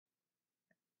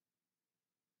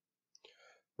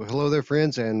Well, hello there,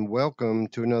 friends, and welcome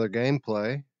to another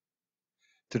gameplay.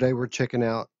 Today we're checking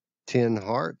out 10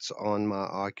 Hearts on my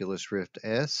Oculus Rift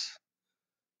S.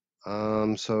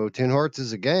 So 10 Hearts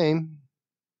is a game,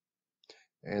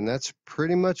 and that's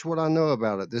pretty much what I know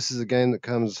about it. This is a game that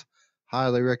comes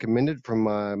highly recommended from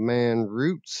my man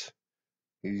Roots.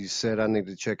 He said I need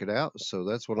to check it out, so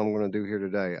that's what I'm going to do here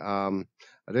today. I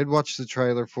did watch the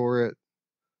trailer for it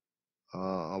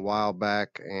a while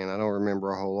back, and I don't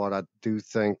remember a whole lot. I do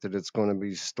think that it's going to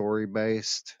be story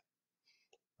based.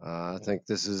 I think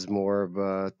this is more of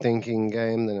a thinking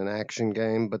game than an action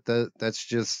game, but that's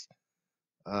just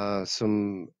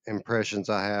some impressions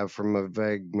I have from a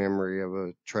vague memory of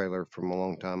a trailer from a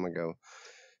long time ago.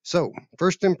 So,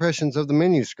 first impressions of the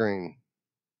menu screen.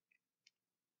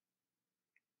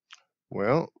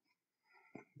 Well,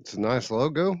 it's a nice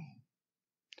logo.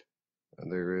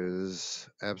 There is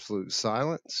absolute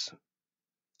silence.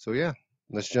 So, yeah,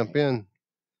 let's jump in,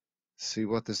 see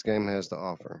what this game has to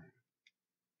offer.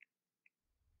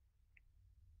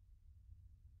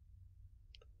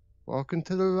 Walk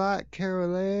into the light,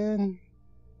 Carol Ann.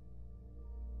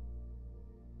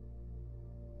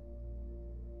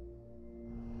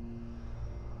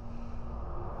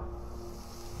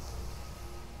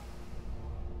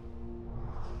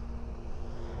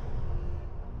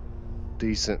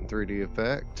 Decent 3D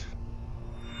effect.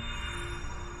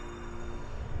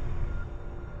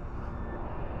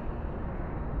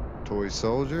 Toy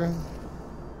soldier.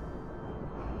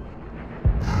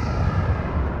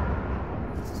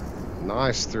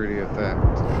 Nice 3D effect.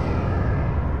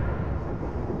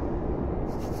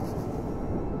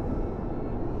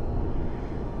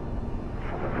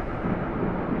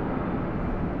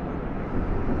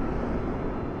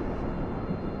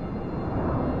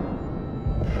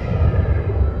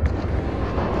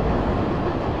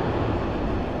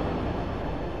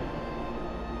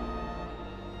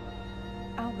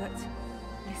 Albert,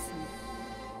 listen.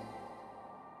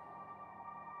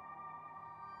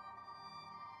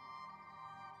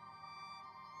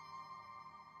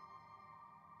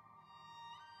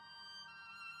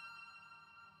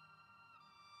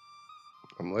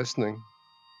 I'm listening.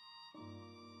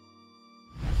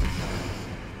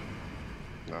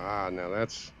 Now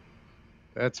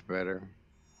that's better.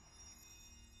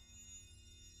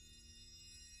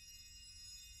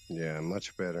 Yeah,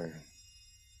 much better.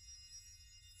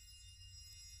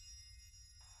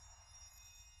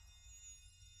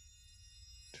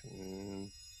 You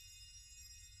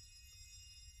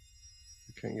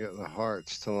can't get the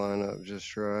hearts to line up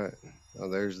just right. Oh,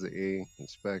 there's the E.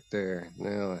 It's back there.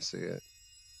 Now I see it.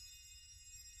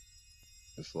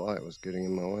 This light was getting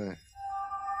in my way.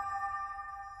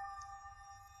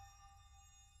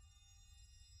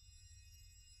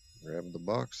 Grab the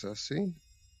box, I see.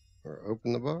 Or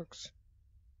open the box.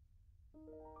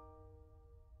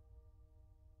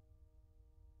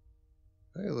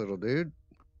 Hey, little dude.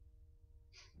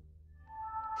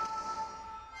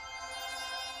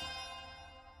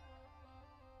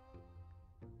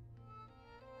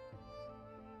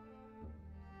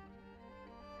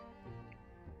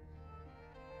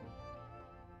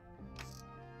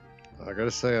 I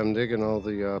gotta say, I'm digging all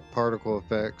the particle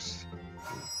effects.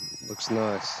 Looks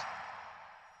nice.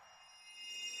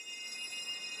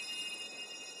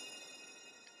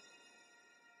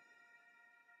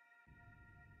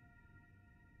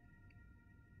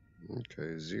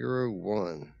 Okay,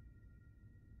 0-1.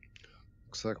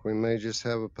 Looks like we may just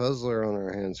have a puzzler on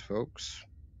our hands, folks.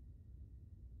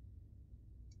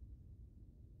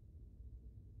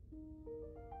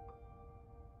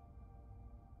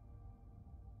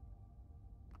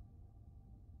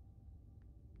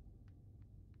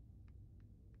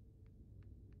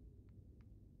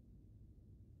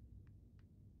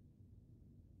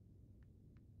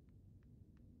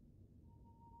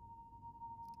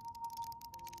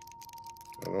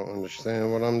 I don't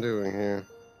understand what I'm doing here.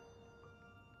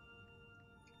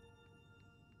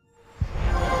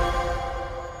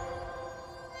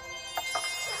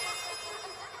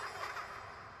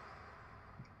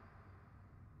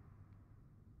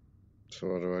 So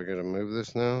what do I gotta move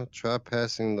this now? Try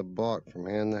passing the block from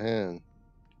hand to hand.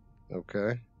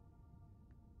 Okay.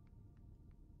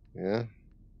 Yeah.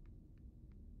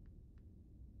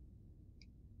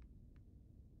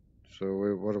 So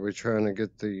what are we trying to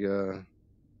get the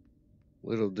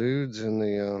little dudes in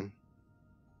the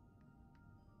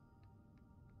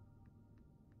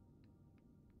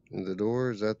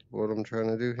door? Is that what I'm trying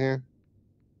to do here?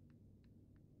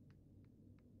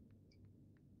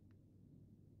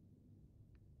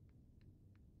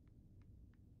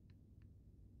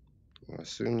 I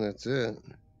assume that's it.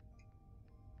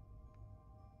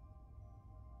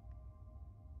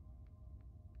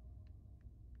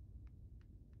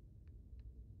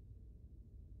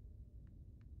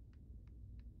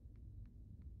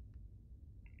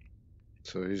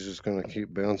 So he's just going to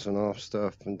keep bouncing off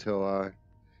stuff until I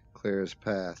clear his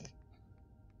path.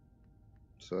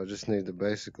 So I just need to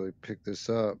basically pick this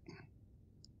up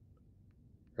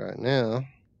right now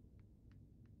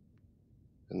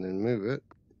and then move it.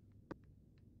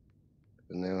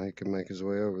 And now he can make his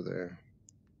way over there.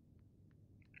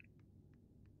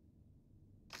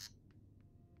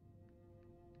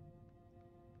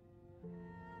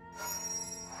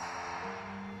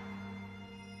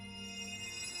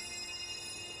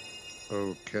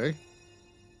 Okay.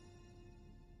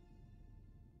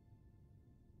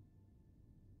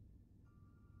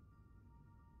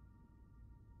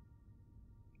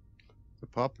 The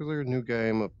popular new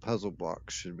game of puzzle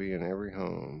blocks should be in every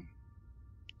home.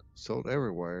 Sold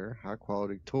everywhere, high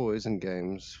quality toys and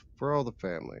games for all the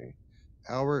family.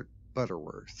 Albert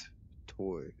Butterworth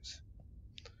Toys.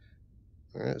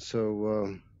 Alright,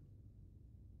 so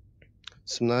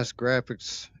some nice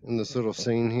graphics in this little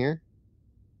scene here.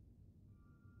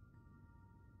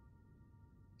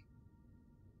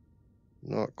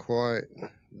 Not quite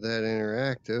that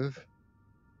interactive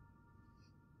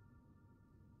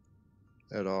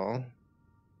at all.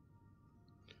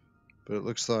 But it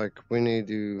looks like we need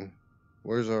to,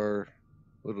 where's our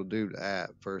little dude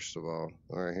at, first of all?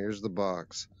 Alright, here's the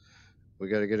box. We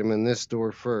got to get him in this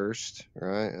door first,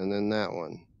 right? And then that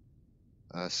one.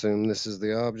 I assume this is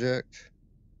the object.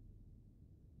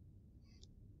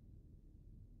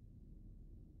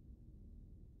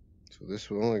 So this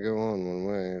will only go on one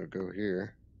way. It'll go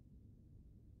here.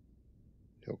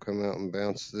 He'll come out and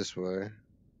bounce this way,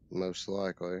 most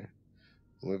likely.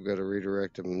 We've got to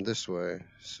redirect him this way,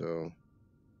 so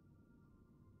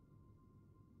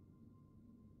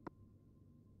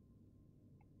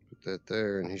put that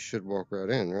there, and he should walk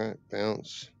right in, right?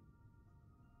 Bounce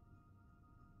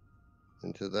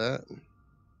into that,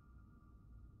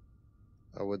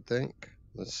 I would think.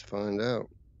 Let's find out.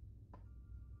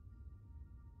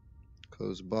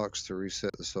 Close box to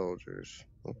reset the soldiers.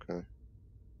 Okay.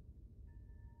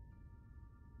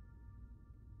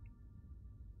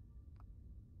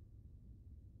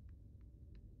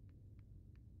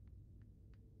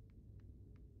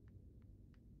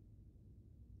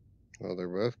 Well, they're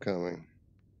both coming.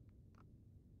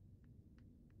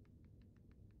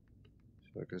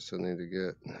 So I guess I need to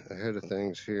get ahead of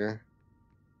things here.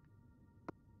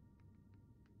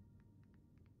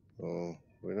 Oh,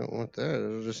 we don't want that.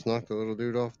 It'll just knock the little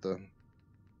dude off the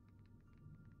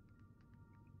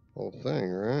whole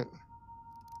thing, right?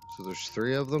 So there's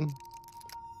 3 of them.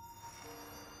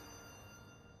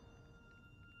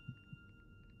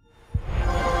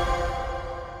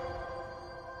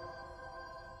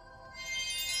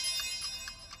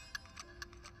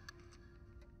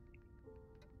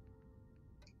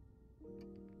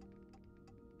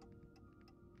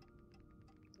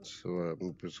 So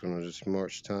I'm just gonna just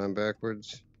march time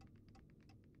backwards.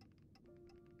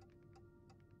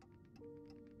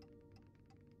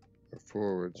 Or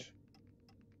forwards.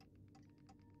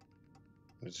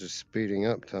 It's just speeding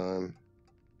up time.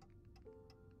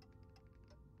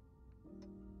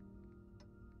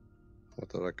 I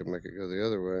thought I could make it go the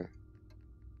other way.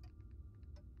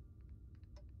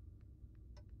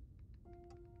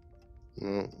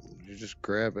 No, you just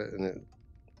grab it and it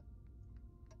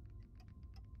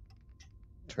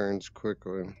turns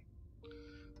quickly.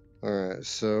 Alright,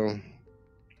 so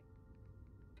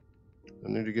I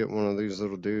need to get one of these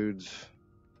little dudes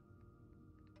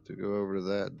to go over to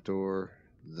that door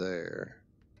there.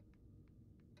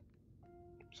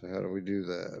 So how do we do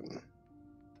that?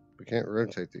 We can't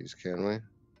rotate these, can we?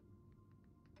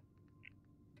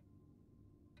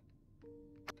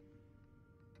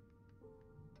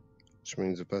 Which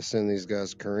means if I send these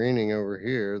guys careening over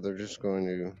here, they're just going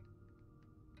to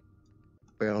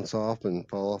bounce off and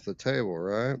fall off the table,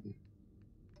 right?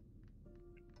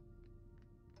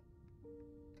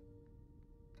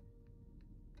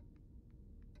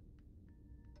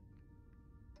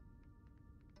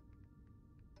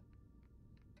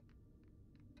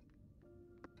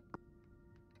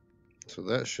 So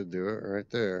that should do it right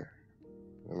there.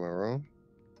 Am I wrong?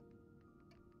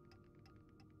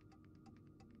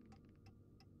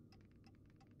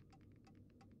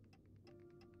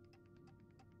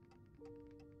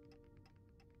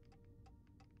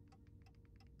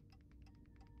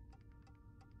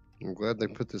 I'm glad they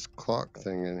put this clock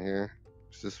thing in here,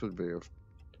 because this would be a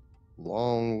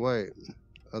long wait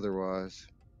otherwise.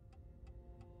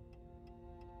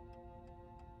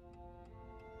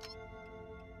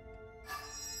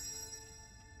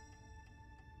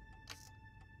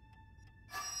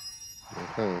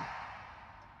 Okay.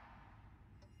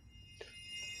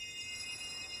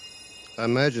 I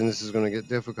imagine this is going to get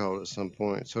difficult at some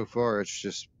point. So far, it's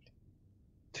just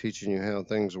teaching you how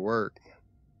things work.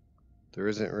 There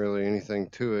isn't really anything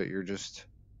to it. You're just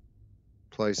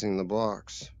placing the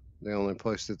blocks, the only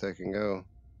place that they can go.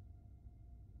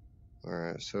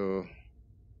 Alright, so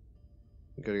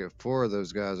we gotta get 4 of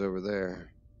those guys over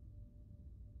there.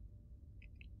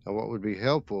 Now what would be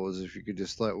helpful is if you could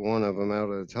just let one of them out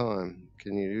at a time.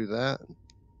 Can you do that?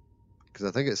 Because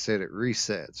I think it said it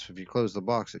resets. If you close the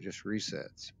box, it just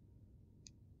resets.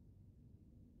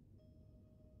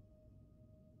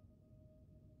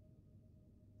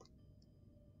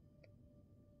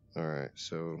 Alright,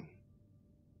 so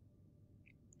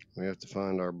we have to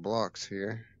find our blocks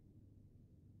here.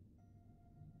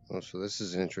 Oh, so this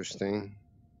is interesting.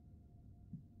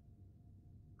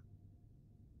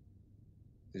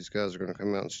 These guys are going to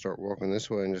come out and start walking this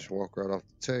way and just walk right off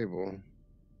the table.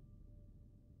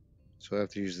 So I have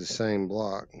to use the same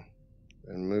block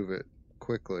and move it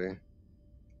quickly.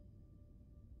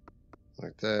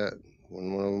 Like that.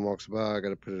 When one of them walks by, I got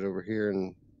to put it over here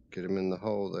and get him in the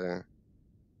hole there.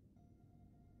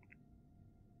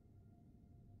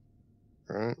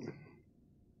 Right?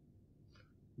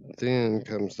 Then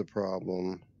comes the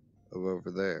problem of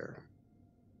over there,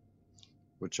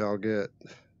 which I'll get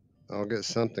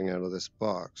something out of this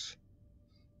box.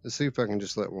 Let's see if I can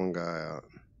just let one guy out.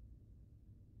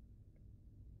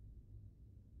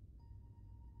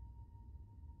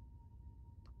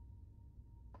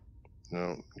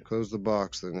 No, you close the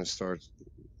box, then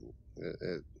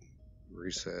it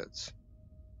resets.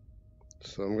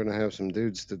 So I'm gonna have some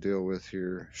dudes to deal with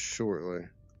here shortly.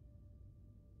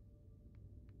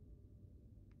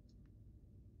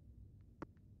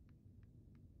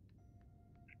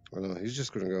 Well, no, he's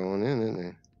just gonna go on in,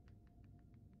 isn't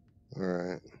he?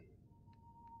 Alright.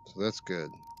 So that's good.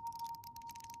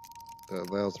 That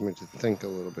allows me to think a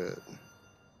little bit.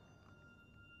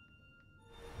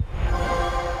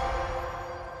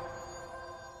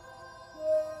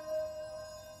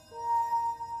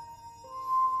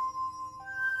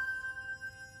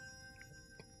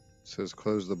 It says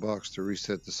close the box to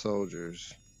reset the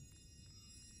soldiers.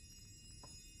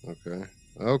 Okay.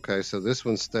 Okay, so this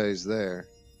one stays there.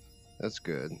 That's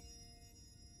good.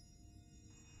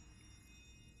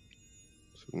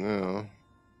 So now,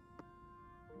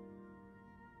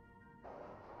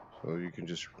 so you can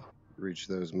just reach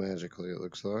those magically, it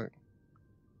looks like.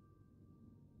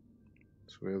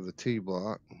 So we have the T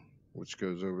block, which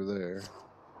goes over there.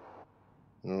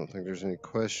 I don't think there's any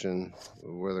question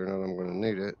of whether or not I'm going to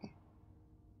need it.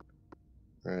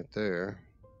 Right there.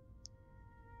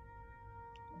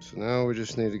 So now we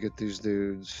just need to get these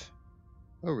dudes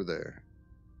over there,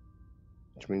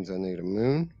 which means I need a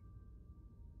moon.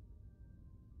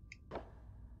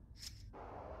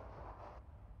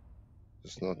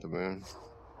 It's not the moon.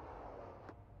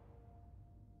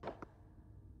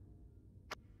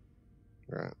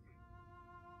 Right.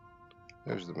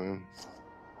 There's the moon.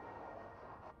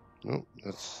 Nope,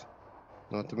 that's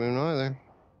not the moon either.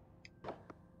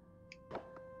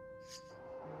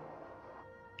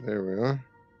 There we are.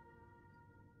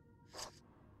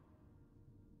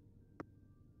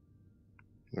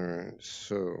 Alright,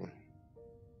 so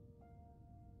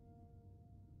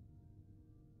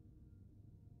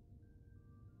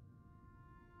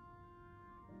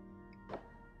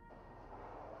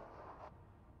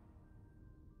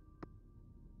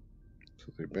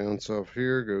they bounce off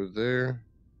here, go there.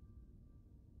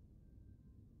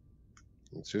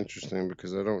 It's interesting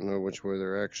because I don't know which way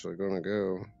they're actually going to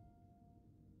go.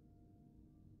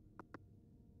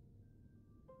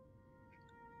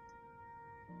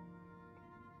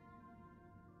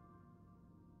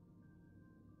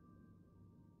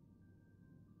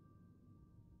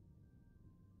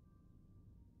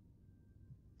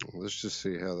 Let's just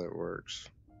see how that works.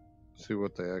 See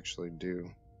what they actually do.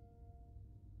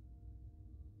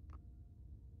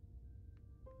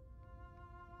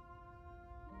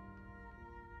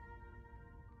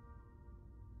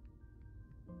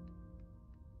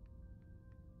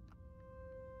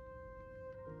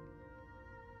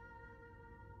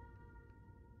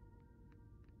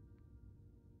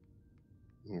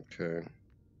 Okay.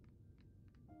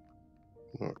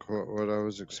 Not quite what I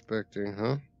was expecting,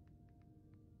 huh?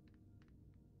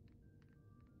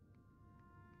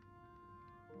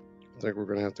 I think we're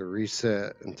going to have to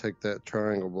reset and take that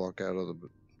triangle block out of the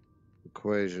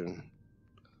equation.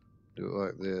 Do it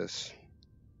like this.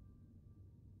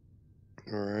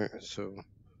 Alright, so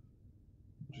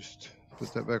just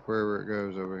put that back wherever it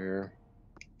goes over here.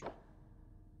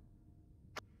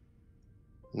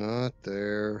 Not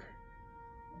there.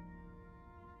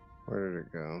 Where did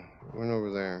it go? It went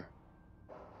over there.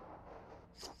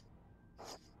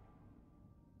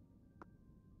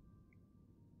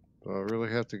 I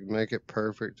really have to make it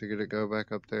perfect to get it go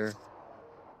back up there.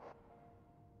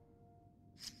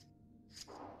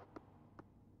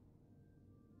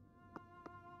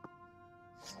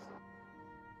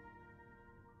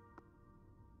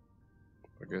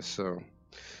 I guess so.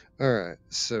 Alright,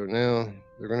 so now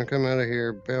they're going to come out of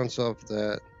here, bounce off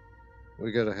that.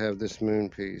 We got to have this moon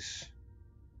piece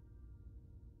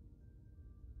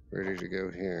ready to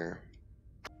go here.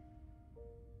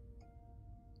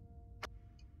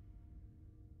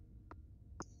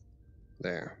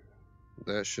 There.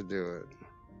 That should do it.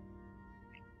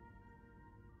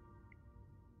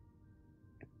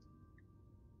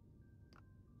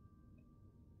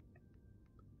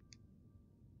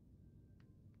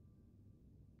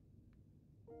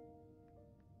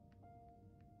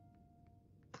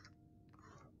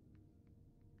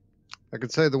 I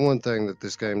could say the one thing that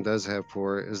this game does have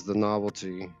for it is the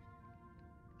novelty,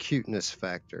 cuteness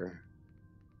factor.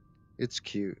 It's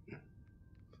cute.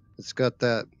 It's got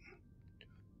that,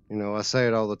 you know, I say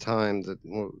it all the time that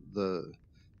the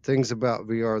things about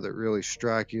VR that really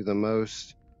strike you the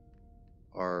most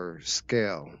are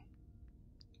scale.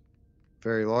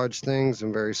 Very large things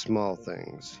and very small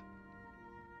things.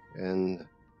 And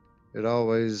it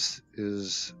always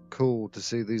is cool to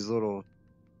see these little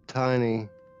tiny,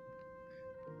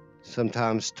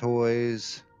 sometimes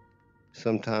toys,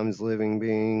 sometimes living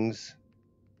beings.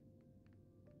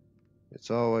 It's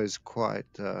always quite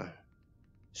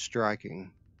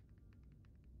striking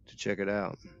to check it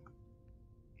out.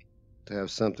 To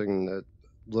have something that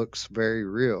looks very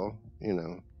real, you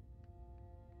know.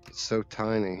 It's so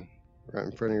tiny, right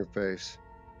in front of your face.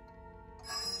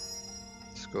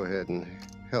 Let's go ahead and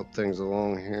help things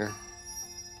along here.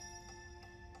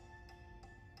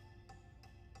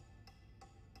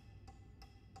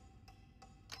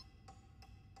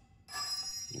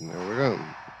 And there we go.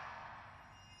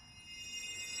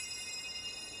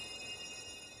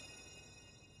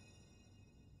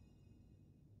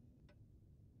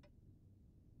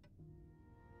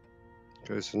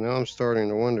 Okay, so now I'm starting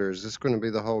to wonder, is this going to be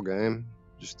the whole game?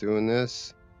 Just doing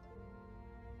this?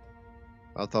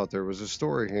 I thought there was a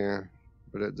story here,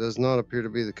 but it does not appear to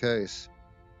be the case.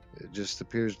 It just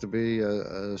appears to be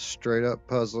a straight up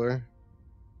puzzler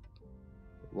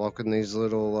locking these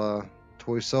little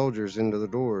toy soldiers into the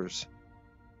doors.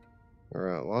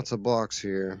 Alright, lots of blocks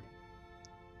here.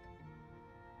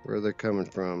 Where are they coming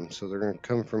from? So they're going to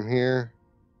come from here.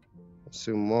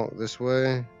 Assume walk this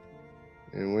way.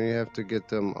 And we have to get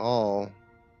them all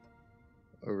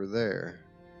over there.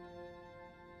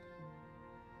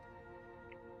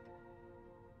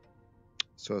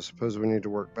 So I suppose we need to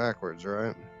work backwards,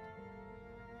 right?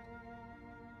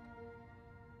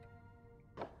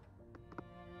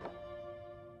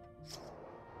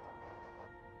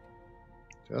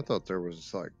 I thought there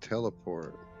was like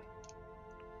teleport.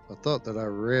 I thought that I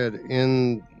read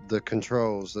in the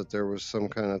controls that there was some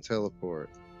kind of teleport.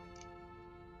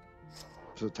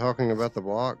 So talking about the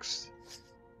blocks.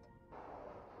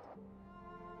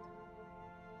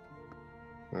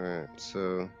 Alright,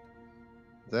 so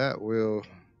that will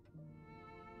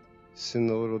send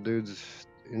the little dudes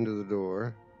into the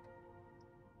door.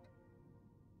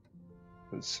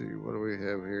 Let's see, what do we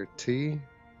have here? T?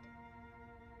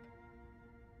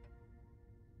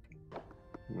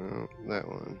 No, that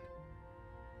one.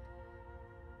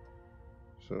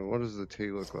 So what does the T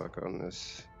look like on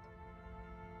this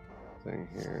thing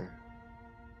here?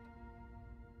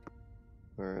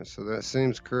 Alright, so that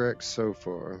seems correct so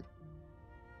far.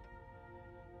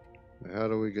 How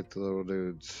do we get the little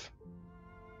dudes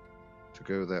to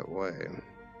go that way?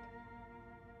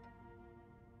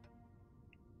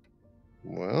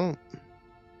 Well,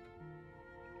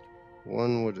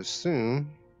 one would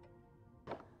assume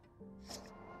it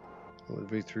would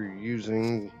be through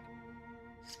using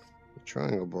the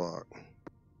triangle block.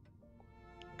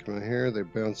 Come in here, they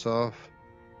bounce off.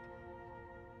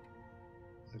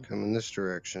 They come in this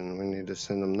direction. We need to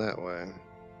send them that way.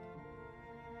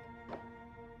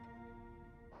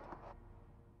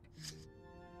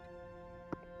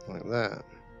 Like that.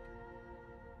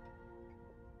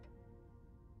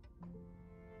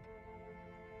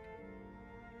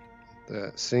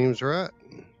 That seems right,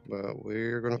 but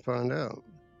we're going to find out.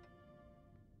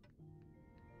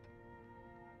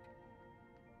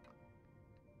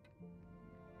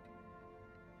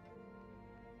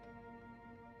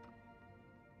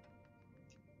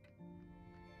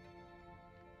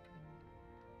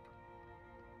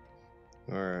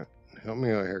 Alright, help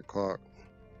me out here, clock.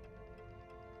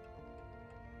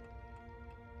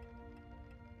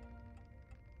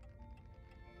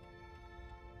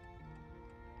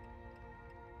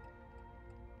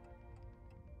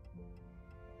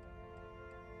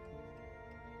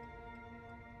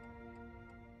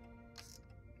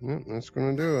 Yep, that's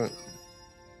gonna do it.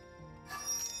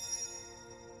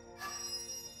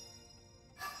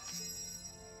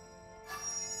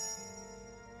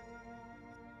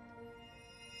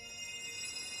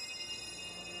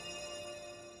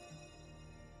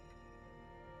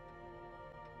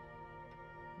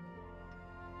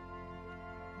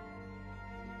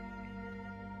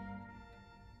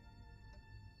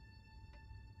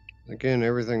 Again,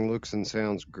 everything looks and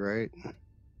sounds great.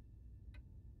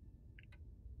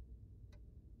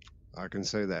 I can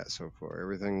say that so far.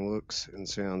 Everything looks and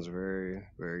sounds very,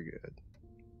 very good.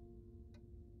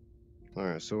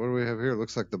 Alright, so what do we have here?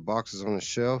 Looks like the box is on a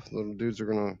shelf. Little dudes are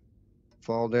gonna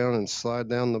fall down and slide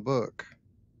down the book.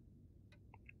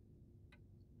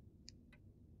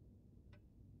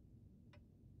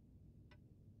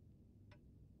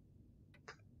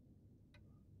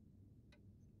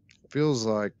 Feels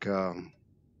like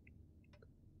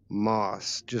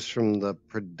moss, just from the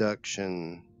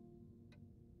production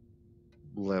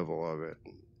level of it.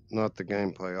 Not the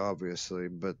gameplay, obviously,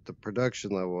 but the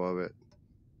production level of it.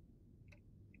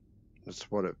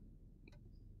 That's what it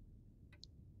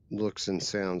looks and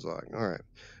sounds like. Alright,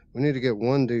 we need to get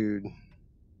one dude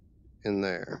in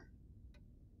there.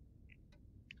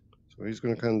 So he's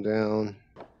going to come down.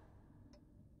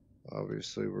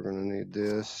 Obviously, we're going to need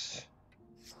this.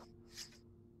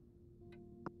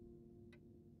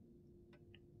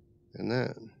 And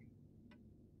that.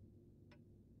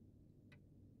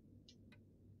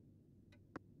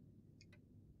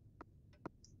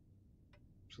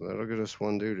 So that'll get us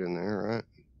one dude in there, right?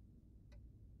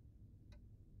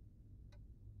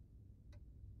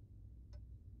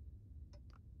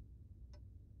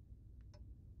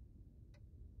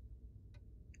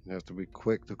 You have to be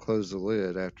quick to close the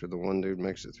lid after the one dude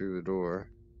makes it through the door.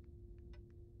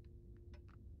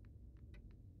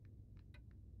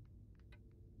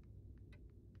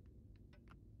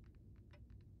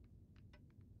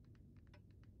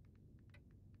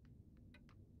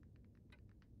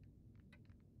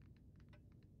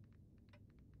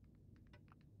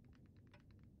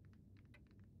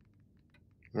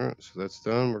 Alright, so that's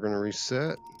done. We're going to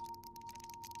reset.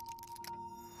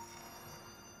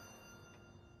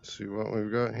 See what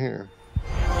we've got here.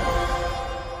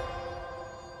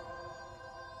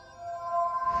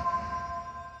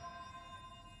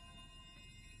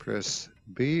 Press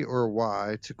B or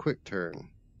Y to quick turn.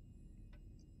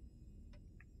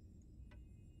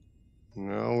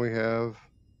 Now we have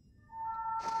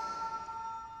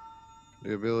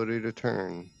the ability to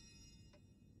turn.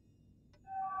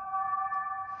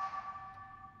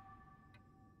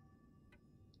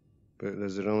 But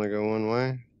does it only go one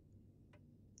way?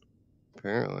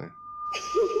 Apparently.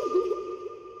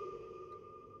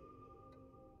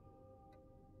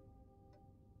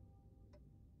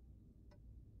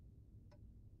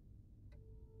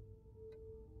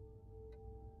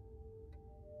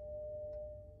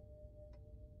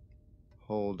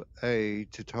 Hold A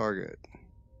to target.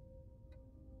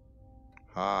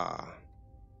 Ah.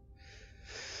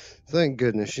 Thank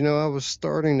goodness. You know, I was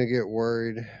starting to get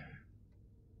worried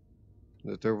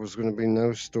that there was going to be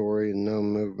no story and no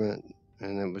movement,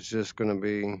 and it was just going to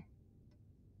be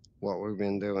what we've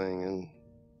been doing, and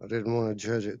I didn't want to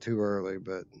judge it too early,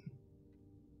 but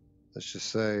let's just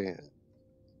say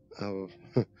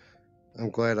I'm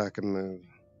glad I can move.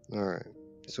 Alright,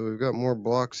 so we've got more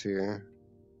blocks here.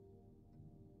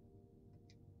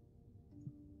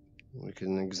 We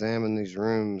can examine these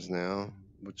rooms now.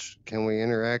 Which, can we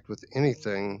interact with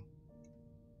anything?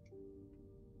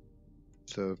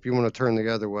 So if you want to turn the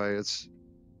other way, it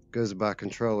goes by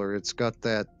controller. It's got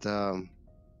that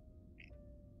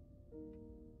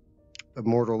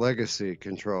Immortal Legacy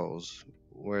controls,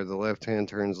 where the left hand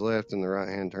turns left and the right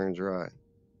hand turns right.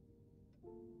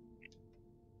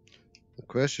 The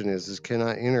question is can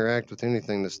I interact with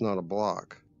anything that's not a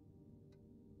block?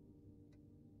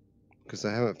 Because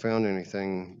I haven't found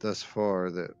anything thus far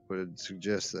that would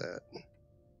suggest that.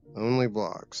 Only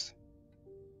blocks.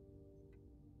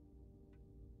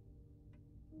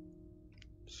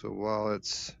 So while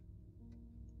it's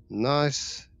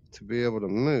nice to be able to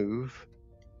move,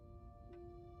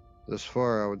 thus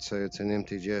far I would say it's an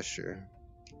empty gesture.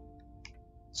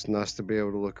 It's nice to be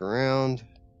able to look around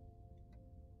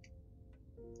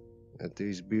at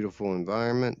these beautiful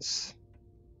environments,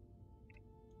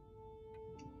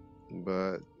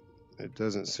 but it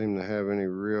doesn't seem to have any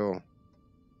real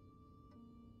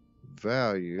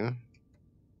value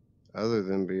other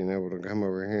than being able to come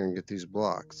over here and get these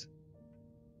blocks.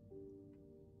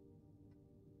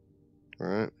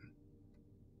 Right?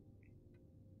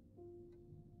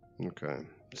 Okay,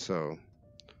 so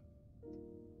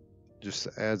Just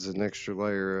adds an extra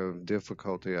layer of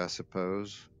difficulty, I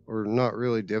suppose. Or not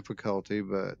really difficulty,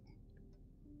 but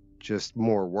just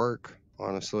more work,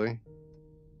 honestly.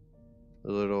 A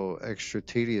little extra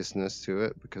tediousness to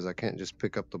it because I can't just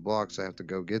pick up the blocks, I have to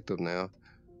go get them now.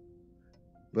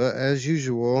 But as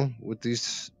usual with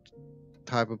these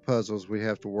type of puzzles, we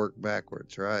have to work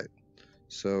backwards, right?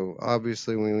 So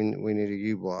obviously we need a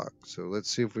U block. So let's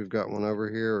see if we've got one over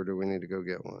here, or do we need to go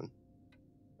get one?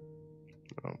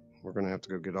 Oh, we're gonna have to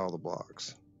go get all the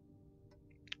blocks.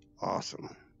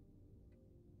 Awesome.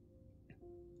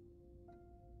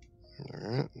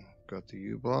 Alright, got the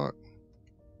U block.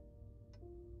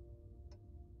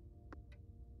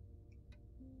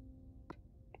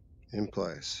 In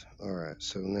place. Alright,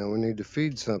 so now we need to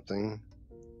feed something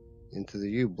into the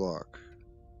U block.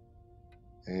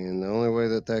 And the only way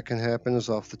that can happen is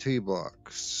off the T block.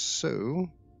 So,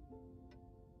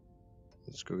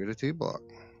 let's go get a T block.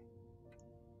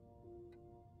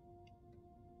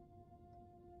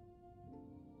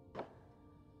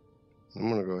 I'm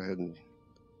going to go ahead and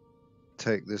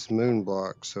take this moon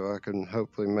block so I can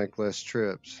hopefully make less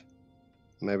trips.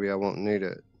 Maybe I won't need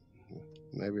it.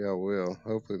 Maybe I will.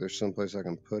 Hopefully there's someplace I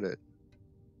can put it.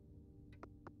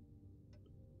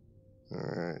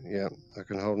 Alright, yep, I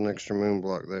can hold an extra moon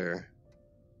block there.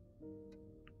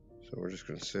 So we're just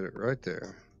going to sit it right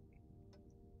there.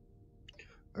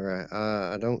 Alright,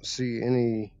 I don't see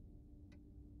any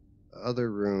other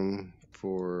room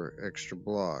for extra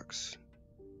blocks.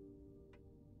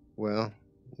 Well,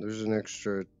 there's an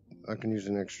extra, I can use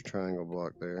an extra triangle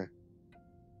block there.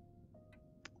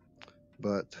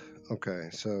 But, okay,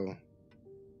 so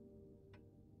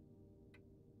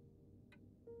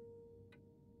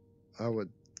I would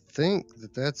think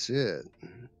that that's it.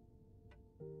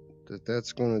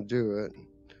 That's going to do it.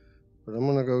 But I'm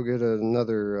going to go get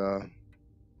another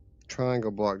triangle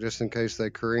block just in case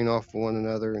they careen off one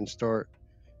another and start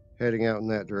heading out in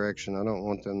that direction. I don't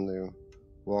want them to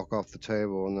walk off the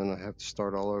table and then I have to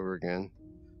start all over again.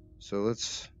 So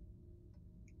let's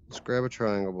grab a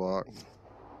triangle block.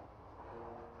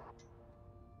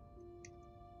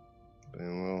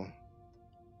 And we'll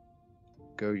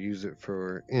go use it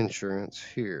for insurance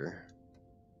here.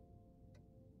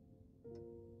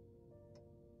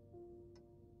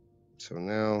 So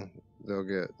now they'll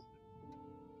get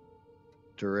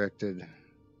directed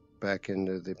back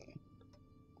into the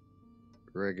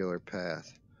regular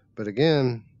path. But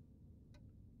again,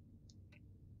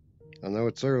 I know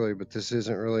it's early, but this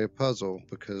isn't really a puzzle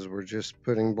because we're just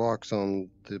putting blocks on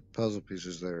the puzzle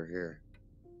pieces that are here.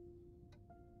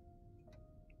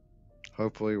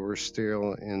 Hopefully we're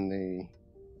still in the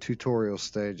tutorial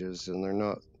stages and they're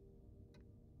not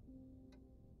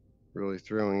really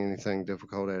throwing anything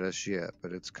difficult at us yet,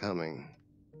 but it's coming.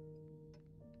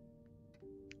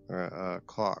 Alright,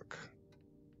 clock.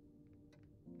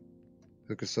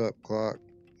 Hook us up, clock.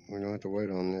 We don't have to wait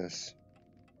on this.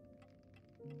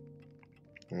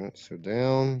 Alright, so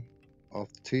down,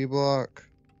 off the T block,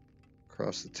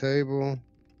 across the table,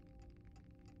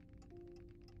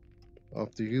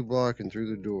 off the U block and through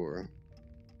the door.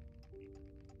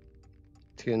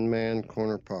 Tin Man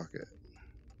corner pocket.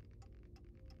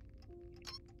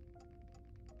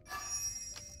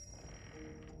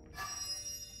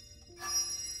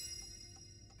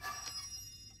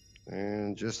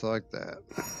 And just like that.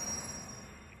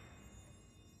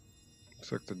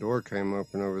 Looks like the door came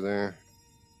open over there.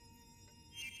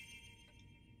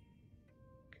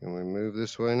 Can we move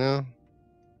this way now?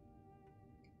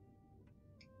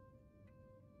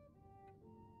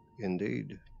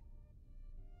 Indeed.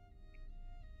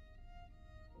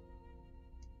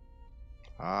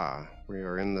 Ah, we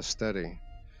are in the study.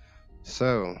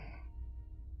 So,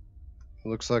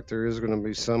 looks like there is going to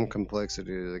be some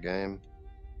complexity to the game.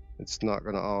 It's not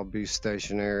going to all be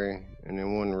stationary and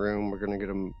in one room. We're going to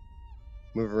get to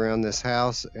move around this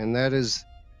house, and that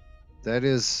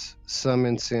is some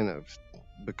incentive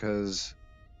because,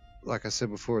 like I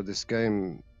said before, this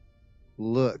game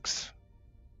looks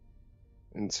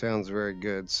and sounds very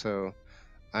good. So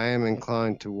I am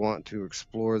inclined to want to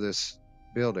explore this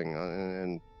building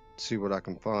and see what I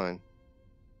can find.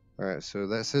 Alright, so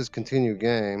that says continue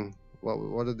game.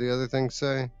 What did the other thing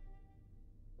say?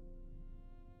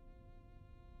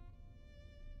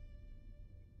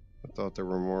 I thought there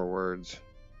were more words.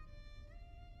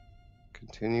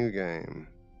 Continue game.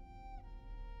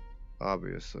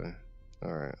 Obviously.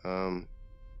 Alright,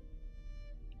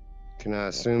 can I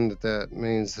assume that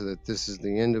means that this is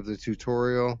the end of the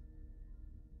tutorial?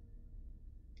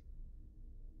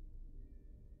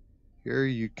 Here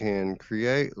you can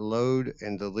create, load,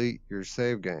 and delete your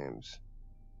save games.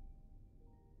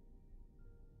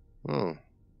 Oh.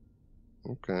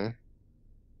 Okay.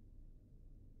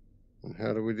 And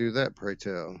how do we do that, pray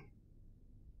tell?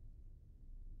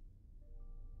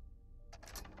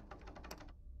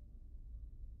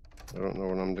 I don't know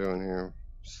what I'm doing here.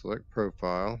 Select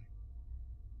profile.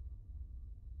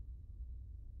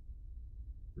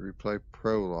 Replay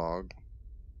prologue.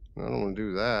 I don't want to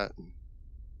do that.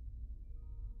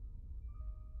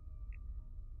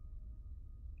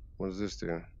 What does this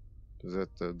do? Is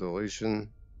that the deletion?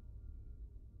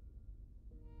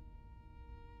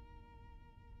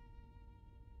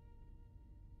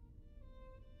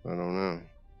 I don't know.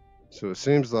 So it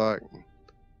seems like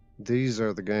these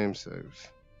are the game saves.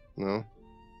 No?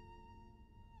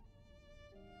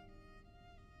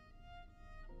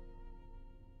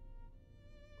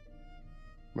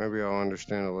 Maybe I'll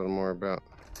understand a little more about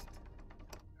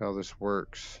how this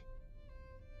works.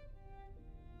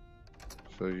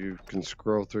 So you can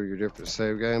scroll through your different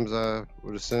save games, I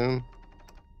would assume.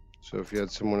 So if you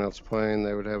had someone else playing,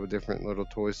 they would have a different little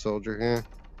toy soldier here.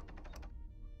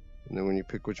 And then when you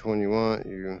pick which one you want,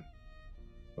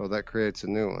 oh, that creates a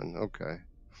new one. Okay.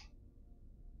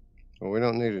 Well, we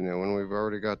don't need a new one. We've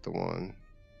already got the one.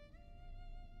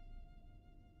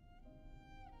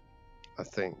 I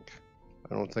think.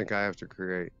 I don't think I have to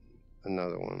create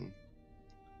another one.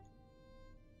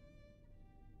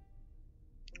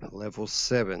 Level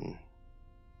 7.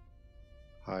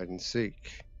 Hide and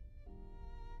seek.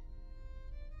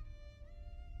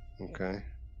 Okay.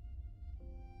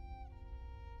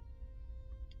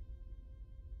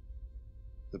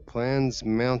 The plans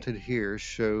mounted here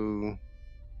show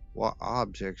what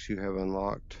objects you have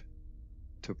unlocked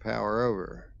to power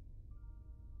over.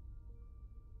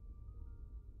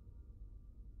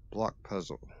 Block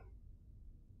puzzle.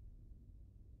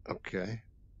 Okay.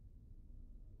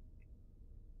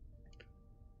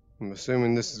 I'm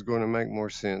assuming this is going to make more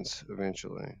sense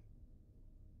eventually.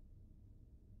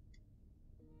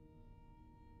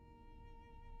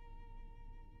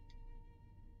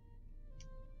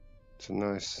 It's a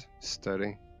nice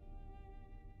study.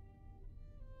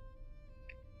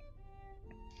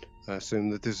 I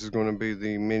assume that this is going to be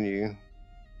the menu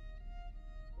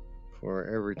for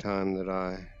every time that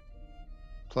I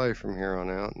play from here on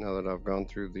out, now that I've gone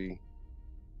through the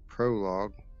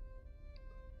prologue.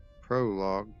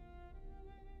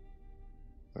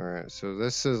 Alright, so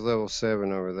this says level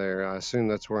 7 over there. I assume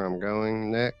that's where I'm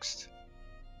going next.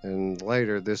 And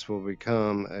later this will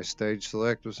become a stage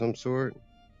select of some sort.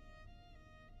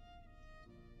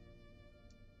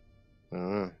 I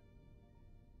don't know.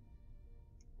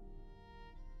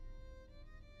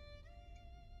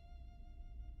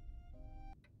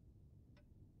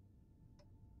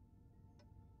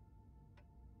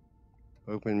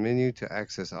 Open menu to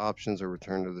access options or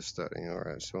return to the study.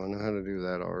 Alright, so I know how to do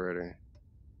that already.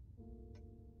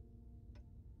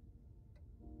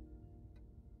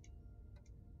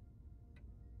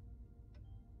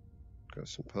 Got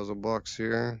some puzzle blocks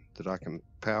here that I can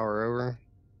power over.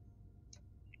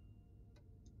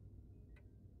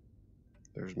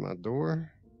 There's my door.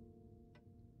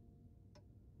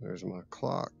 There's my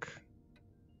clock.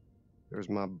 There's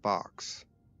my box.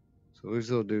 So these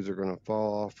little dudes are going to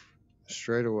fall off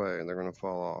straight away, and they're going to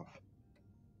fall off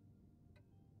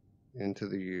into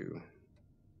the U.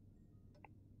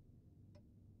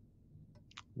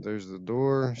 There's the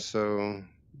door, so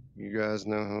you guys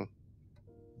know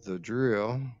the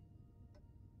drill.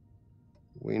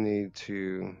 We need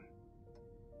to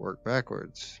work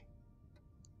backwards.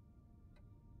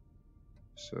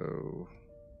 So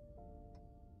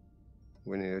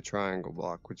we need a triangle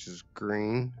block, which is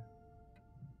green,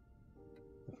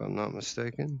 if I'm not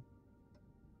mistaken.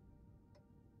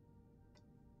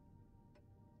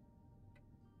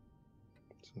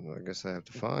 So I guess I have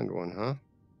to find one, huh?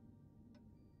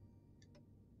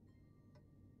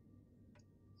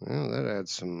 Well, that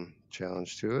adds some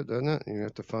challenge to it, doesn't it? You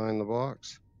have to find the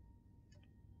blocks.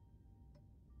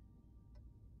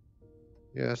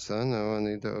 Yes, I know. I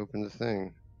need to open the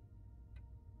thing.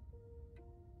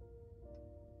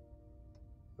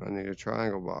 I need a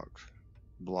triangle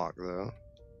block though.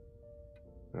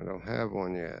 I don't have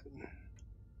one yet.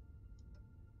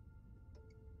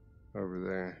 Over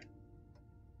there.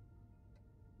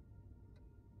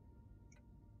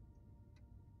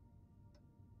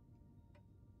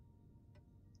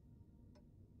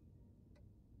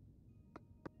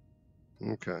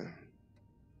 Okay.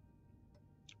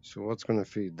 So what's going to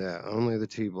feed that? Only the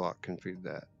T block can feed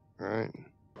that, right?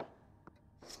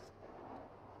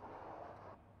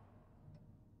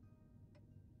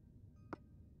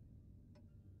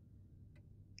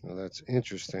 Well, that's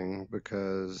interesting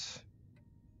because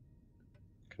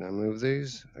can I move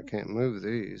these? I can't move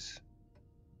these.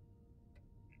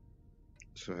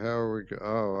 So how are we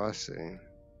oh, I see.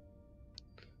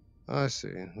 I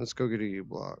see. Let's go get a U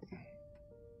block.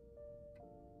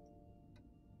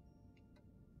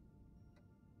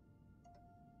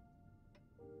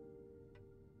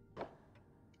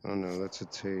 Oh no, that's a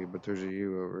T, but there's a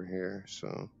U over here,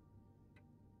 so.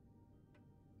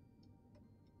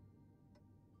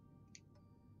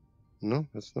 No,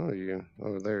 that's not a U.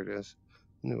 Oh, there it is.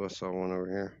 I knew I saw one over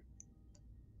here.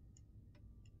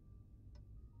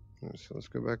 Right, so let's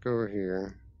go back over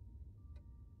here.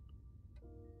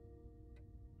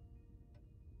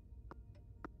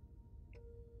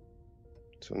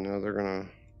 So now they're gonna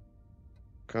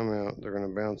come out, they're gonna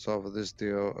bounce off of this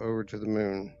deal over to the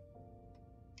moon.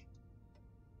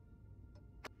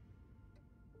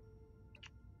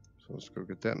 So let's go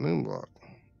get that moon block.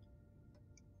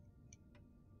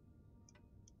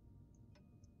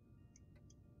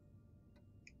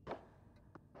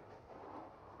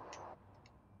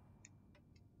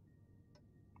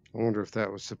 I wonder if that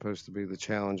was supposed to be the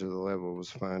challenge of the level, was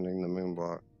finding the moon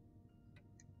block.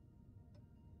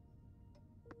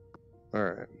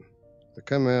 Alright. They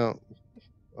come out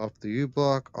off the U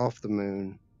block, off the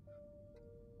moon.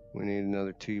 We need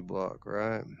another T block,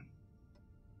 right?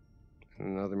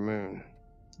 And another moon.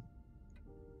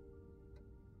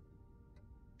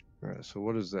 Alright, so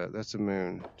what is that? That's a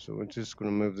moon. So we're just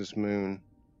going to move this moon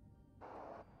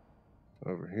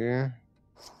over here.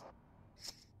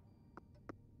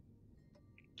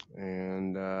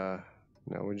 And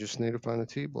now we just need to find a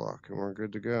T block and we're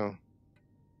good to go.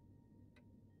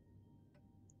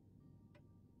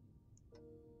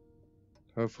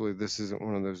 Hopefully this isn't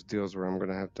one of those deals where I'm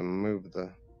going to have to move the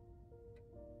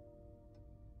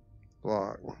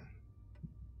block.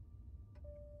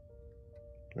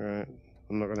 Alright,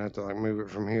 I'm not going to have to like move it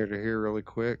from here to here really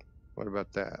quick. What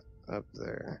about that? Up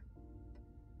there.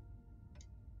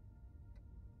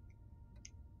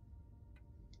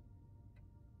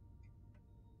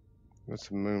 That's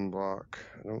a moon block.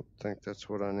 I don't think that's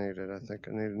what I needed. I think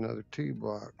I need another T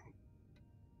block.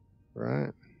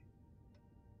 Right?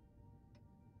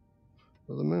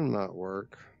 Well, the moon might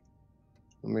work.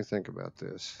 Let me think about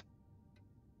this.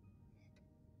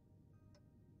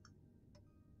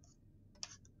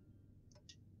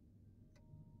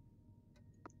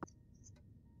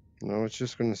 No, it's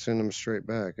just going to send them straight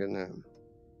back, isn't it?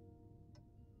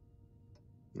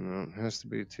 No, it has to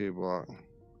be a T block.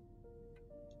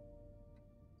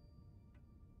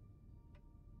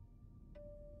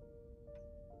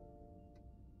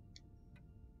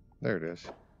 There it is.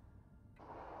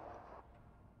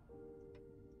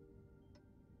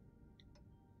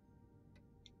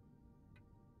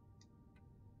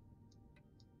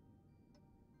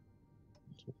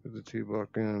 So put the T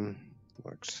block in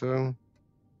like so.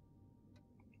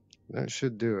 That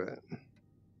should do it.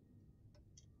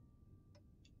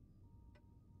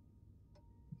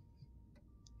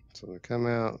 So they come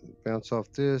out, bounce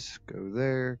off this, go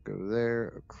there,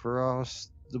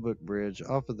 across the book bridge,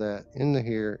 off of that, into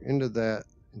here, into that,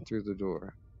 and through the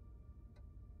door.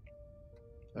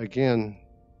 Again,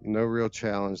 no real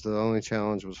challenge. The only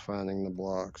challenge was finding the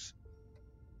blocks.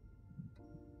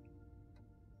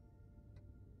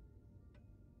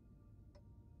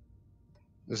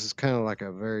 This is kind of like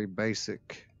a very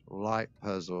basic light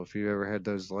puzzle. If you ever had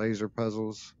those laser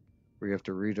puzzles where you have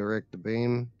to redirect the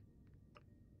beam,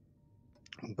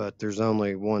 but there's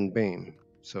only one beam,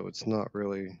 so it's not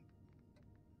really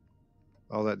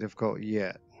all that difficult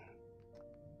yet.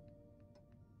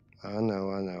 I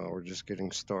know, we're just getting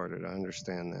started. I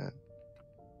understand that.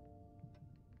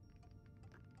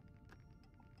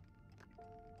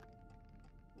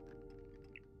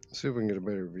 Let's see if we can get a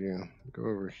better view. Go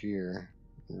over here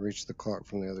and reach the clock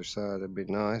from the other side. That'd be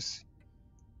nice.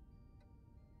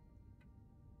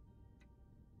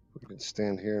 We can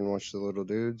stand here and watch the little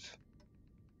dudes.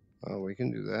 Oh, we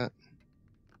can do that.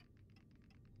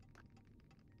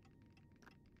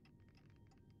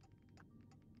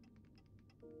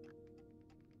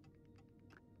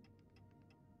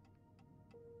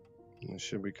 They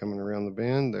should be coming around the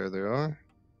bend. There they are.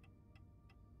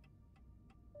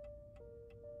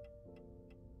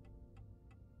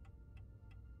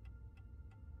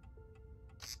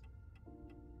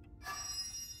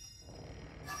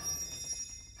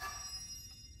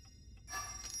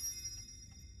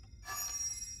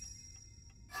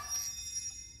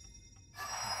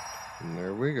 And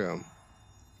there we go.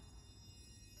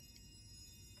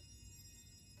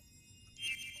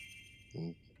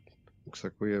 And looks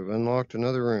like we have unlocked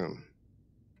another room.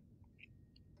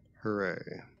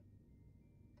 Hooray.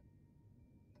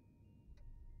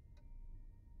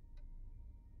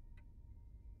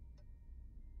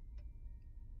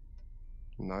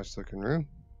 Nice looking room.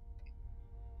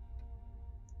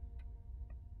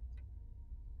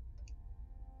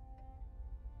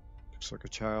 Looks like a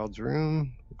child's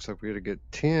room. Looks like we had to get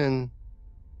 10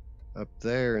 up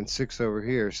there and 6 over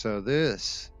here. So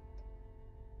this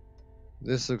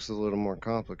looks a little more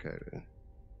complicated.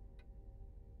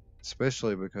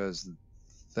 Especially because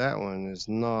that one is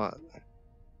not,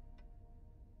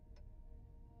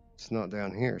 it's not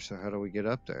down here. So how do we get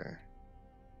up there?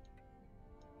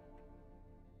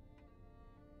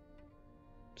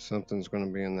 Something's going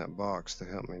to be in that box to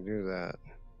help me do that.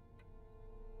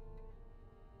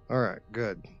 Alright,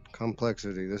 good.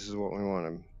 Complexity, this is what we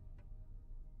wanted.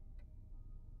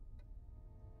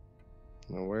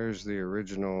 Now where's the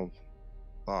original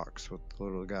box with the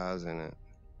little guys in it?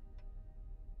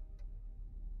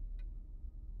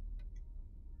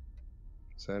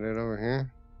 Is that it over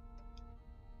here?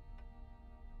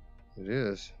 It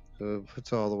is. So it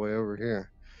puts all the way over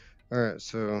here. Alright,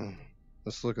 so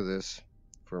let's look at this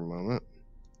for a moment.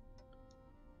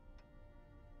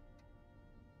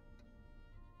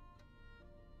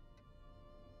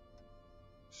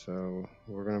 So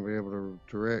we're going to be able to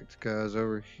direct guys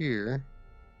over here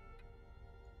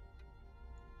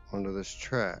onto this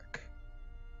track.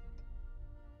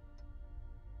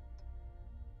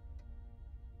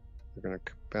 We're going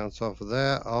to bounce off of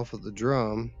that, off of the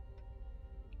drum,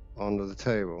 onto the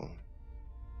table.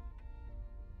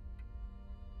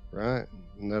 Right?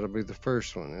 And that'll be the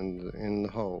first one in the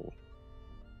hole.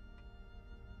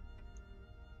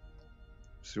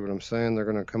 See what I'm saying? They're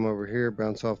going to come over here,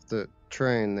 bounce off the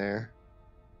train there,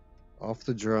 off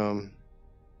the drum,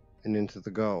 and into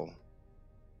the goal.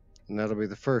 And that'll be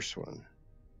the first one.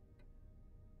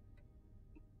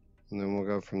 And then we'll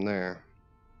go from there.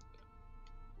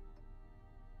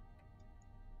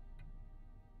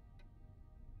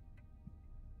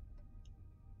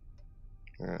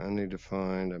 Alright, I need to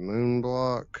find a moon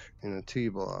block and a T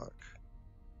block.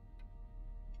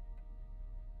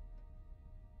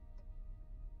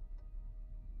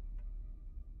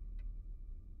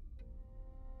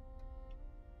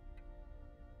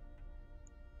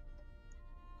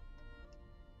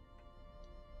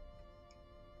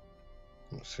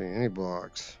 I don't see any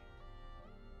blocks.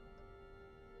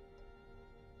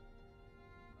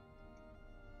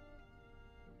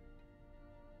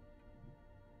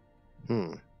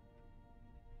 Can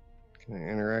I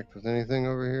interact with anything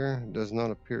over here? It does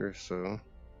not appear so.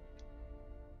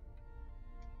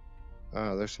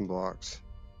 Ah, there's some blocks.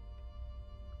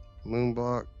 Moon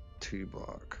block, T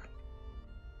block.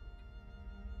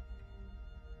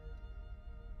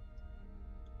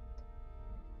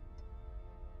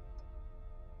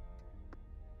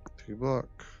 T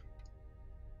block.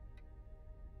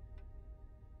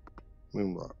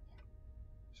 Moon block.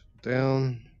 So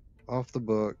down, off the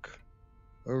book,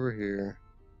 over here,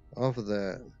 off of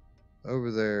that,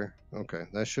 over there. Okay,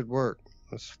 that should work.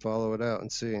 Let's follow it out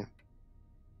and see.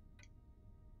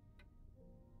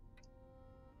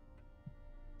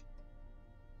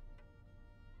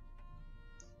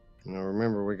 Now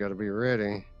remember, we got to be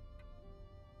ready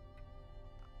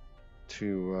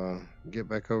to get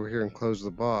back over here and close the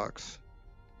box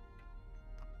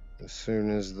as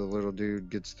soon as the little dude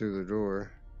gets through the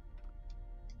door,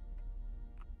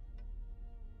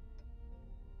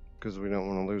 because we don't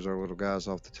want to lose our little guys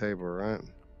off the table, right?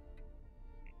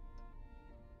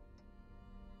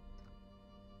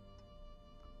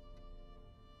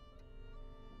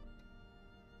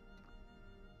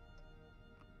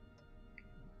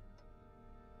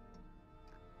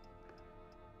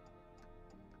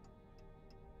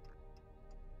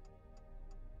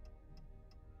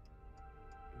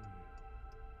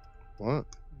 What?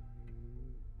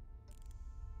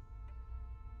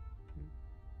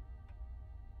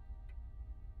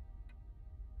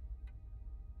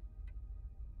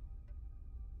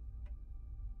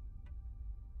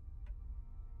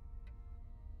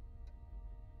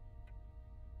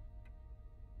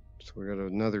 So we got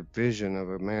another vision of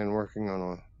a man working on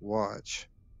a watch.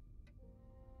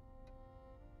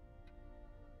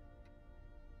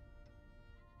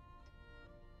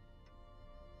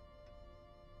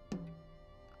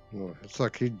 Oh, it's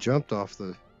like he jumped off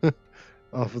the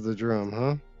off of the drum,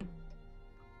 huh?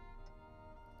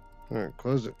 Alright,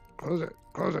 close it, close it,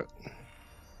 close it.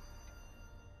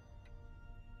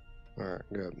 Alright,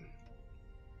 good.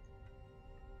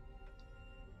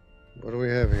 What do we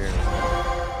have here?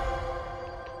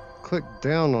 Click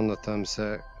down on the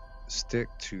thumbstick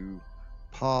to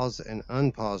pause and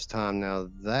unpause time. Now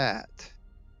that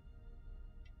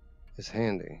is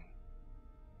handy.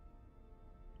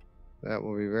 That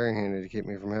will be very handy to keep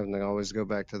me from having to always go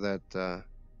back to that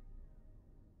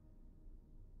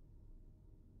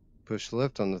push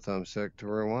left on the thumbstick to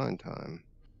rewind time.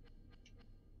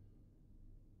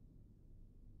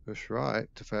 Push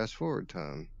right to fast forward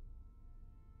time.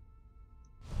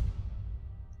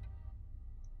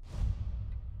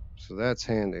 So that's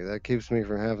handy. That keeps me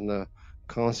from having to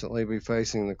constantly be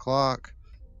facing the clock.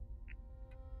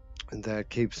 And that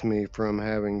keeps me from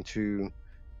having to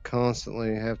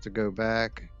constantly have to go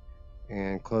back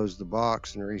and close the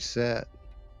box and reset.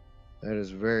 That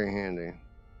is very handy.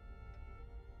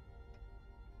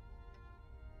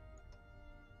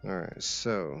 Alright,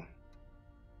 so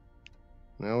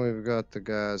now we've got the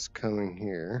guys coming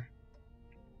here.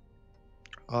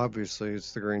 Obviously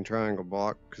it's the green triangle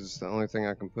block because it's the only thing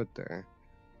I can put there.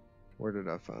 Where did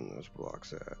I find those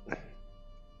blocks at?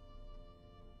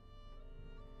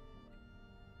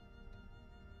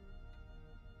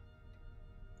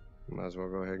 Might as well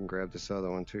go ahead and grab this other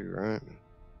one too, right?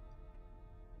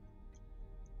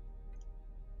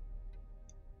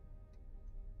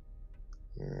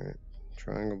 Alright,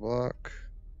 triangle block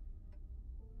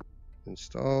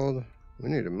installed. We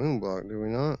need a moon block, do we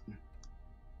not?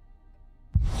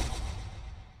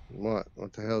 What?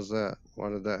 What the hell's that? Why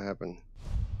did that happen?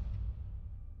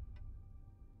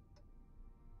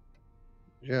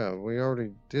 Yeah, we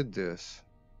already did this.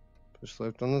 Push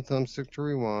left on the thumbstick to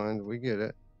rewind. We get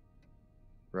it.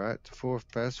 Right to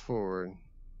fast forward.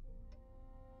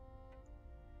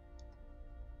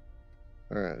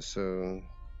 Alright, so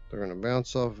they're going to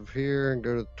bounce off of here and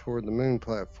go toward the moon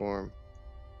platform.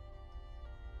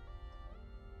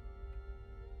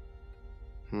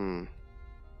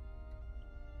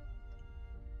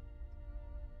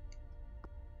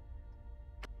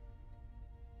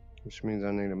 Which means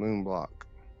I need a moon block.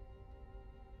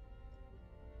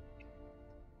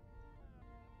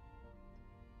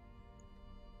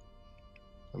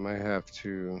 I may have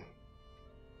to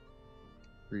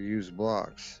reuse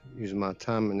blocks. Use my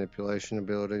time manipulation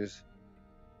abilities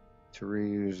to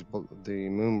reuse the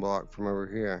moon block from over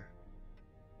here.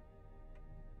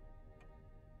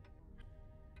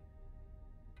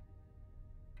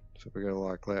 So we gotta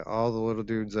like let all the little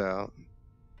dudes out.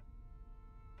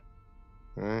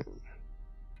 Alright.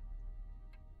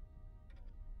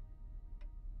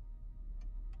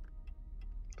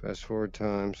 Fast forward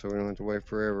time so we don't have to wait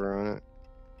forever on it.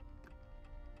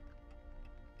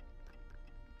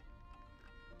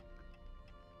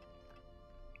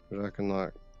 But I can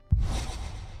like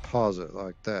pause it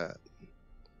like that.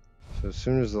 So as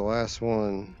soon as the last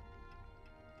one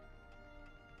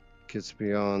gets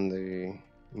beyond the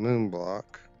moon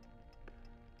block,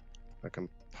 I can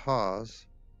pause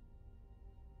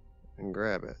and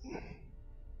grab it.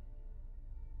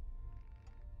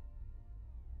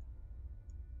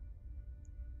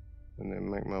 And then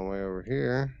make my way over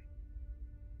here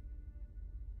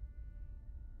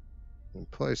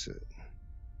and place it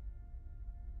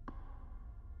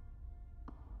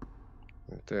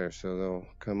right there. So they'll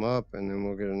come up and then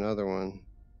we'll get another one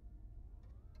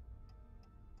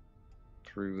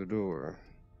through the door.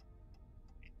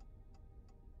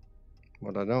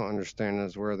 What I don't understand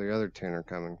is where the other 10 are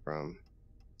coming from.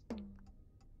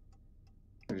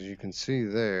 Because you can see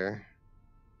there,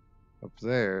 up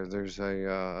there, there's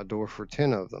a door for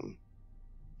 10 of them.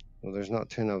 Well, there's not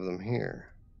 10 of them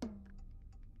here.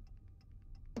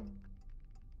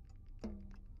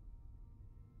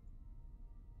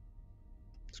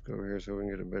 Let's go over here so we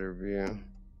can get a better view.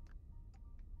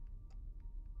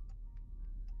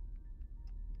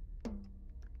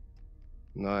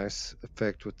 Nice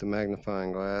effect with the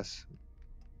magnifying glass,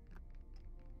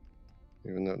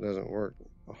 even though it doesn't work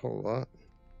a whole lot.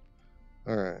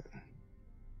 Alright.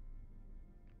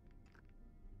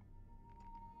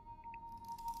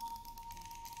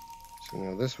 So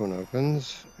now this one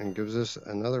opens and gives us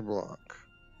another block.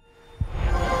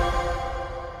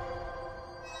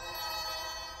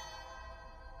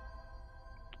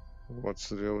 What's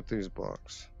the deal with these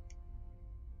blocks?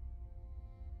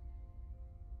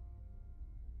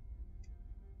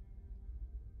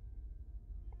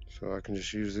 So I can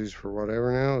just use these for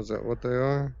whatever now? Is that what they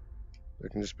are? They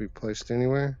can just be placed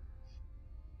anywhere?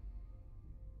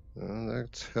 Well,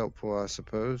 that's helpful, I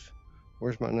suppose.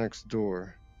 Where's my next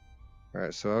door?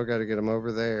 Alright, so I've got to get them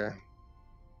over there.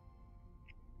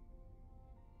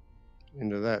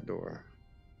 Into that door.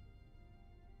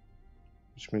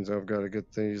 Which means I've got to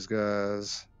get these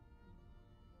guys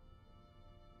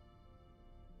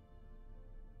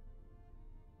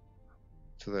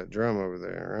to that drum over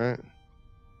there, right?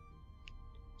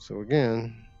 So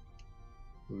again,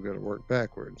 we've got to work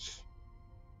backwards.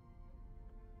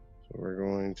 So we're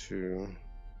going to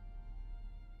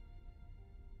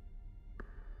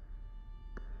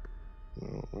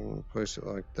we want to place it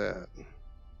like that.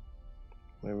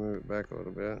 Let me move it back a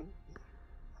little bit.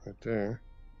 Right there.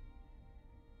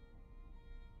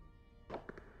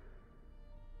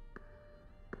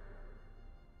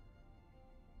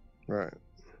 Right.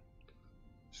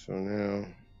 So now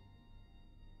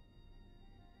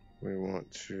we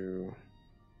want to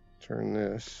turn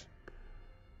this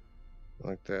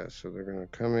like that. So they're going to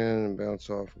come in and bounce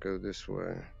off and go this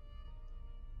way.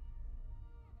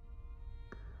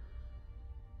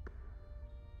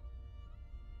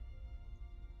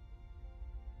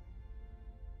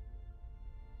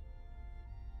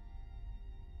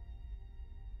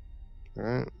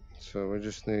 Alright, so we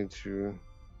just need to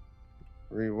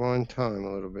rewind time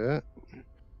a little bit.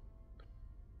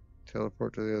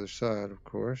 Teleport to the other side, of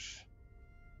course.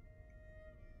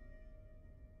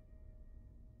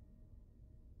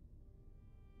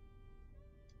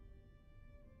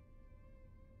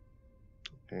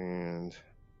 And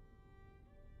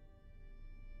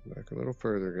back a little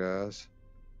further, guys.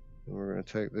 And we're going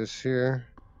to take this here,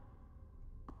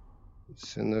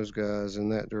 send those guys in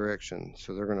that direction.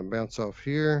 So they're going to bounce off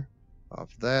here, off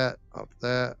that, off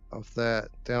that, off that,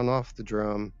 down off the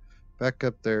drum, back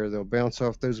up there. They'll bounce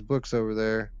off those books over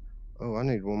there. Oh, I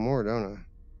need one more, don't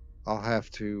I? I'll have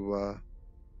to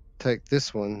take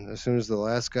this one as soon as the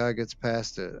last guy gets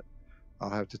past it. I'll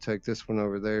have to take this one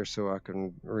over there so I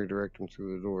can redirect them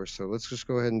through the door. So let's just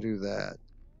go ahead and do that.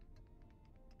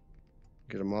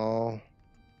 Get them all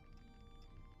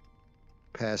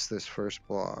past this first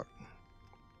block.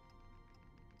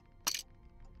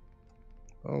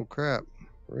 Oh crap,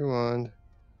 rewind.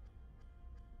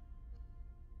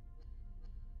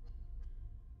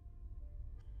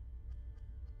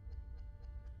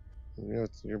 You know,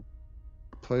 your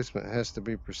placement has to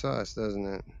be precise,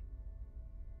 doesn't it?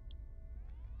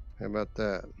 How about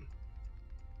that?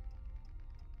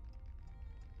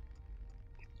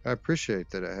 I appreciate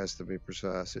that it has to be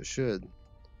precise. It should.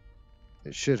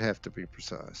 It should have to be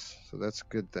precise. So that's a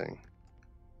good thing.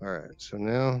 Alright, so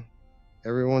now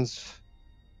everyone's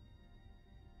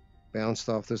bounced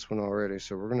off this one already.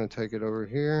 So we're going to take it over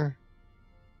here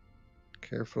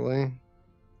carefully.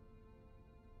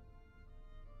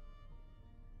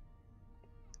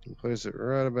 And place it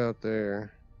right about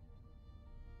there.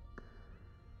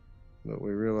 But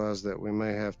we realize that we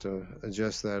may have to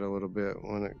adjust that a little bit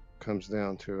when it comes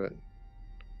down to it.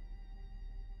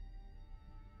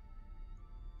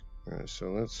 Alright, so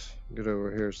let's get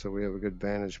over here so we have a good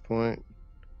vantage point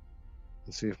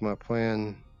and see if my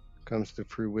plan comes to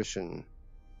fruition.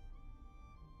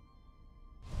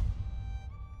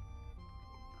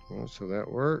 Well, so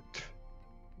that worked.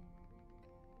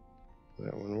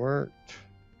 That one worked.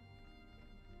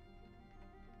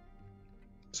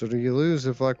 So do you lose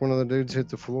if like one of the dudes hit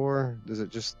the floor? Does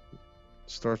it just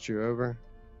start you over?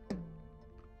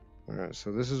 Alright,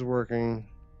 so this is working.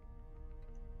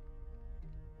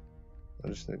 I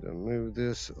just need to move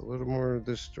this a little more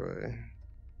this way.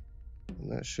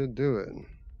 And that should do it.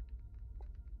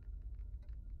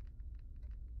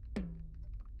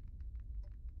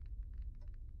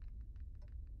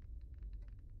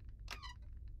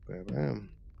 Bam, bam.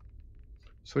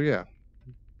 So yeah.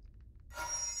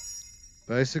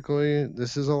 Basically,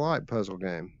 this is a light puzzle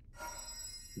game.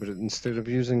 But instead of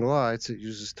using lights, it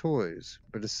uses toys.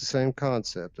 But it's the same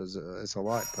concept as a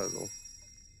light puzzle.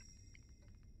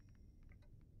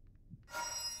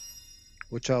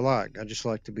 Which I like. I just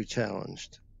like to be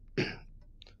challenged.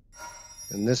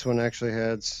 And this one actually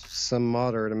had some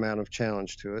moderate amount of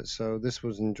challenge to it, so this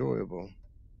was enjoyable.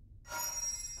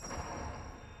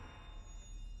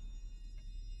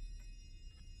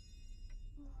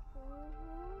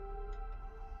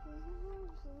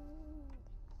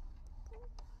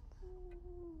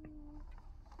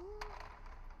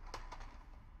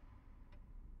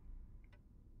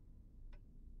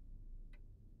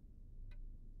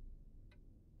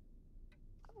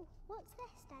 What's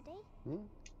this, Daddy? Hmm?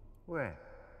 Where?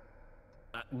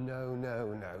 No.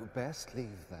 Best leave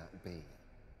that be.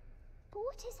 But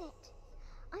what is it?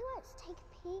 I want to take a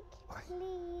peek,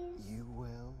 please. You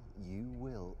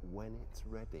will when it's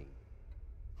ready.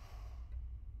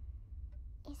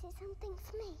 Is it something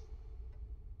for me?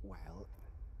 Well,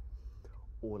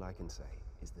 all I can say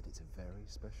is that it's a very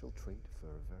special treat for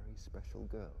a very special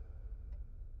girl.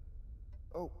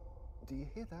 Oh, do you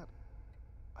hear that?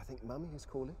 I think Mummy is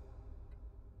calling.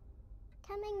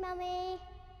 Coming, Mummy.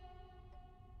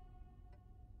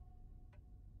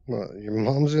 What, your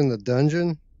mom's in the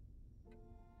dungeon?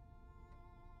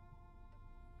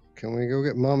 Can we go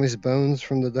get Mommy's bones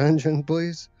from the dungeon,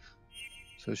 please?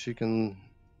 So she can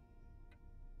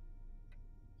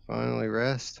finally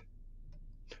rest.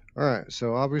 Alright,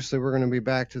 so obviously we're going to be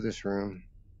back to this room.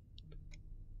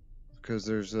 because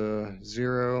there's a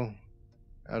 0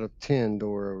 out of 10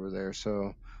 door over there.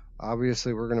 So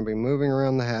obviously we're going to be moving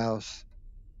around the house,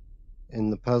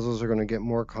 and the puzzles are going to get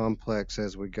more complex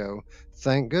as we go.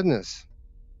 Thank goodness,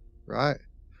 right?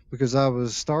 Because I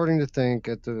was starting to think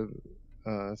at the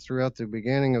throughout the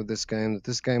beginning of this game that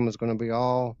this game was going to be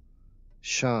all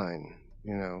shine.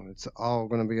 You know, it's all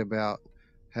going to be about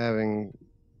having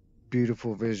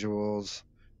beautiful visuals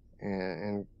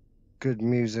and good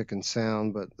music and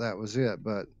sound, but that was it.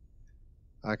 But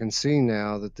I can see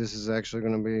now that this is actually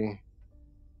going to be,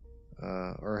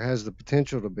 or has the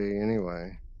potential to be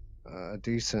anyway, a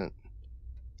decent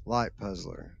light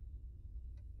puzzler,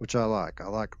 which I like. I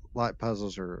like light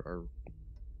puzzles are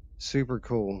super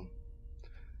cool.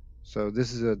 So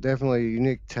this is definitely a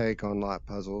unique take on light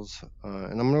puzzles,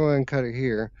 and I'm going to go ahead and cut it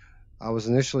here. I was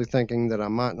initially thinking that I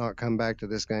might not come back to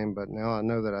this game, but now I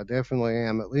know that I definitely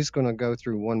am at least going to go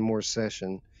through one more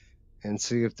session and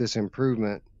see if this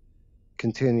improvement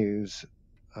continues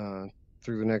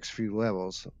through the next few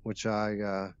levels, which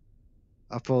I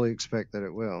fully expect that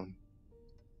it will.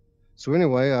 So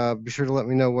anyway, be sure to let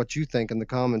me know what you think in the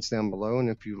comments down below, and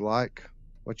if you like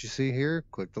what you see here,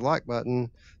 click the like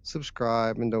button,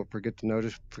 subscribe, and don't forget the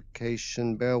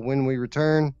notification bell when we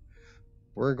return.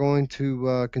 We're going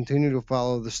to continue to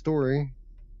follow the story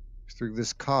through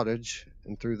this cottage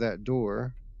and through that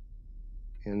door,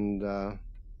 and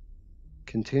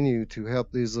continue to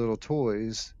help these little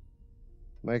toys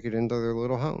make it into their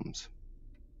little homes.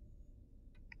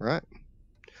 Right?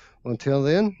 Well, until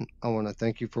then, I want to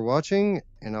thank you for watching,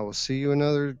 and I will see you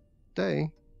another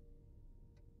day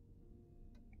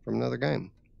from another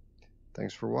game.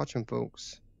 Thanks for watching,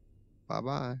 folks.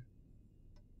 Bye-bye.